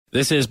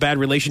This is Bad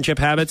Relationship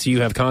Habits.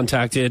 You have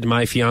contacted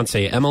my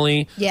fiance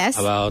Emily. Yes.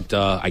 About,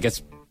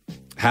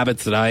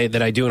 habits that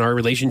I do in our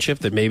relationship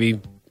that maybe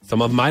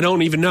some of them I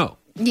don't even know.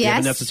 Yes. We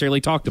haven't necessarily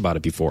talked about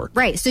it before.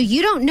 Right. So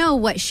you don't know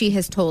what she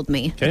has told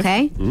me.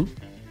 Okay.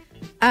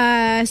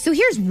 Mm-hmm. So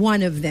here's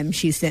one of them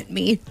she sent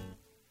me.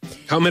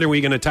 How many are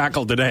we going to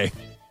tackle today?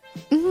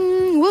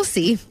 We'll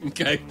see.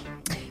 Okay.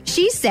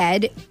 She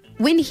said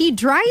when he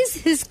dries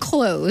his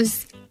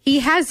clothes, he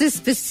has a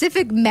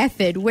specific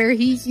method where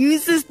he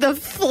uses the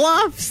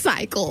fluff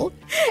cycle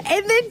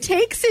and then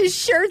takes his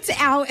shirts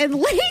out and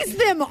lays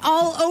them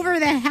all over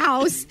the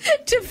house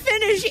to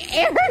finish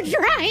air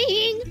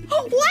drying.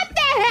 What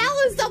the hell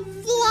is a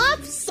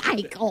fluff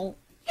cycle?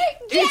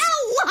 Get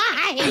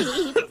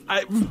a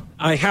life!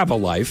 I have a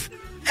life.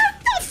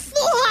 The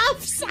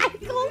fluff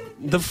cycle?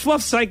 The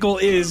fluff cycle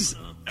is...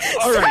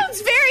 All right.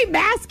 Sounds very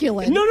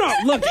masculine. No,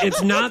 look,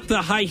 it's not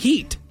the high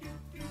heat.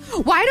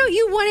 Why don't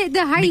you want it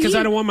the high Because heat?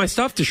 I don't want my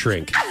stuff to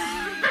shrink.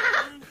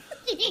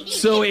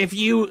 So if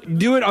you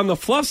do it on the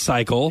fluff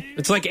cycle,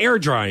 it's like air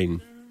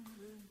drying.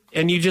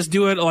 And you just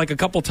do it like a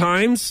couple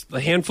times,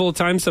 a handful of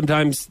times,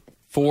 sometimes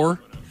four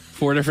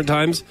different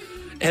times.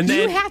 And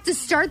then you have to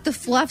start the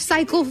fluff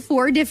cycle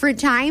 4 different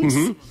times?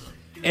 Mm-hmm.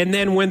 And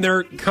then when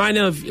they're kind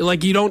of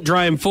like you don't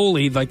dry them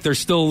fully, like they're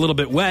still a little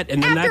bit wet.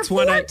 And then After that's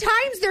when 4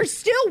 times they're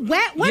still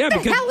wet? What the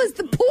hell is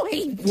the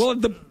point? Well,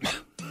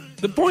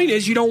 the point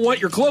is you don't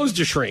want your clothes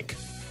to shrink.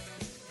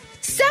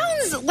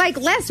 Sounds like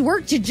less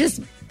work to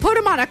just put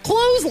them on a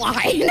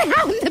clothesline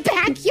out in the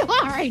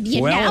backyard, you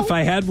know? Well, if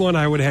I had one,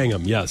 I would hang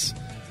them, yes.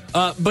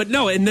 But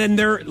no, and then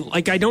they're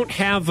like I don't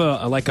have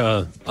a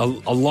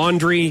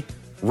laundry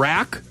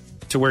rack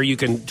to where you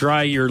can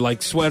dry your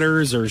like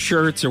sweaters or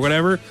shirts or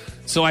whatever.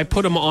 So I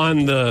put them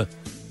on the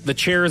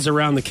chairs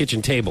around the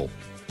kitchen table.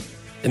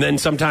 And then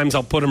sometimes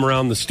I'll put them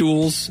around the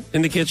stools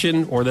in the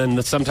kitchen, or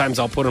then sometimes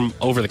I'll put them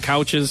over the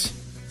couches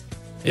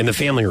in the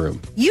family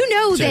room. You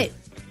know that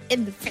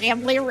in the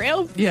family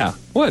room? Yeah.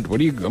 What? What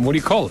do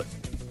you call it?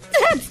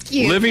 That's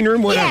cute. Living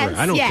room, whatever. Yes,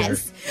 I don't care.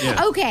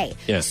 Yeah. Okay.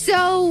 Yeah.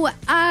 So,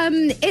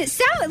 it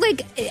sounds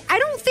like I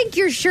don't think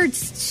your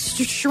shirts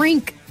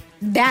shrink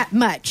that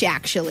much,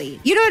 actually.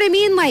 You know what I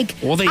mean? Like,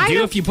 well, they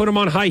do if you put them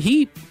on high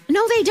heat.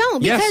 No, they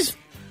don't. Yes. Because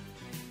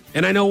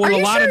and I know when a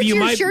lot of you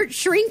might. Are your shirt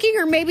shrinking,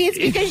 or maybe it's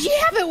because you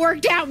haven't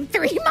worked out in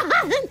 3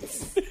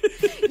 months?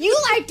 You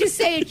like to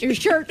say it's your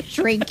shirt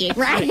shrinking,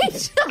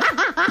 right?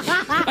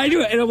 I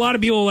do. And a lot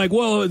of people are like,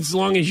 well, as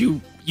long as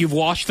you've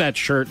washed that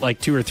shirt like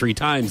 2 or 3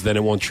 times, then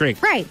it won't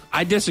shrink. Right.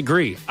 I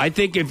disagree. I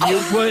think if you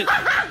put...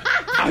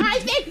 I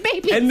think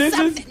maybe it's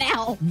something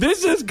else.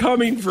 This is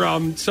coming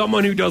from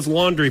someone who does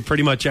laundry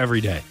pretty much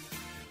every day.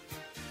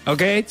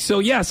 Okay, so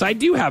yes, I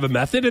do have a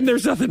method, and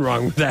there's nothing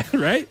wrong with that,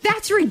 right?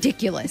 That's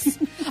ridiculous.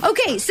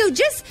 Okay, so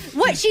just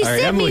what she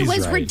sent me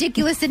was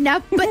ridiculous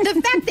enough, but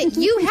the fact that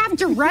you have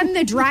to run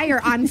the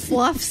dryer on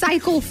fluff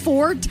cycle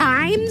 4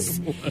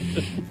 times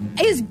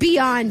is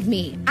beyond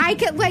me. I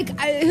could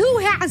who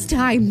has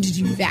time to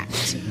do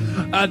that?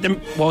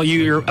 Well,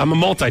 I'm a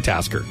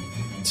multitasker,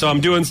 so I'm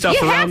doing stuff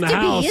around the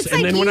house,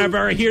 and then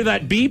whenever I hear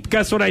that beep,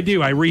 guess what I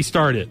do? I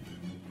restart it.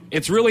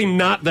 It's really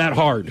not that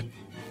hard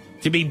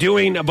to be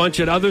doing a bunch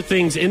of other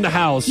things in the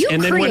house. You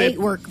and then create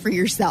work for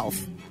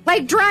yourself.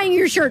 Like drying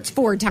your shirts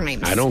 4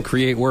 times. I don't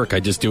create work. I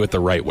just do it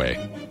the right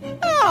way.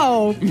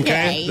 Oh,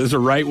 okay. There's a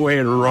right way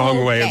and a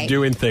wrong way of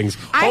doing things.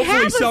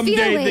 Hopefully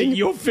someday that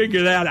you'll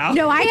figure that out.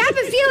 No, I have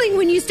a feeling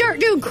when you start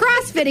doing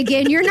CrossFit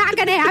again, you're not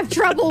going to have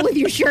trouble with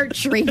your shirt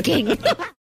shrinking.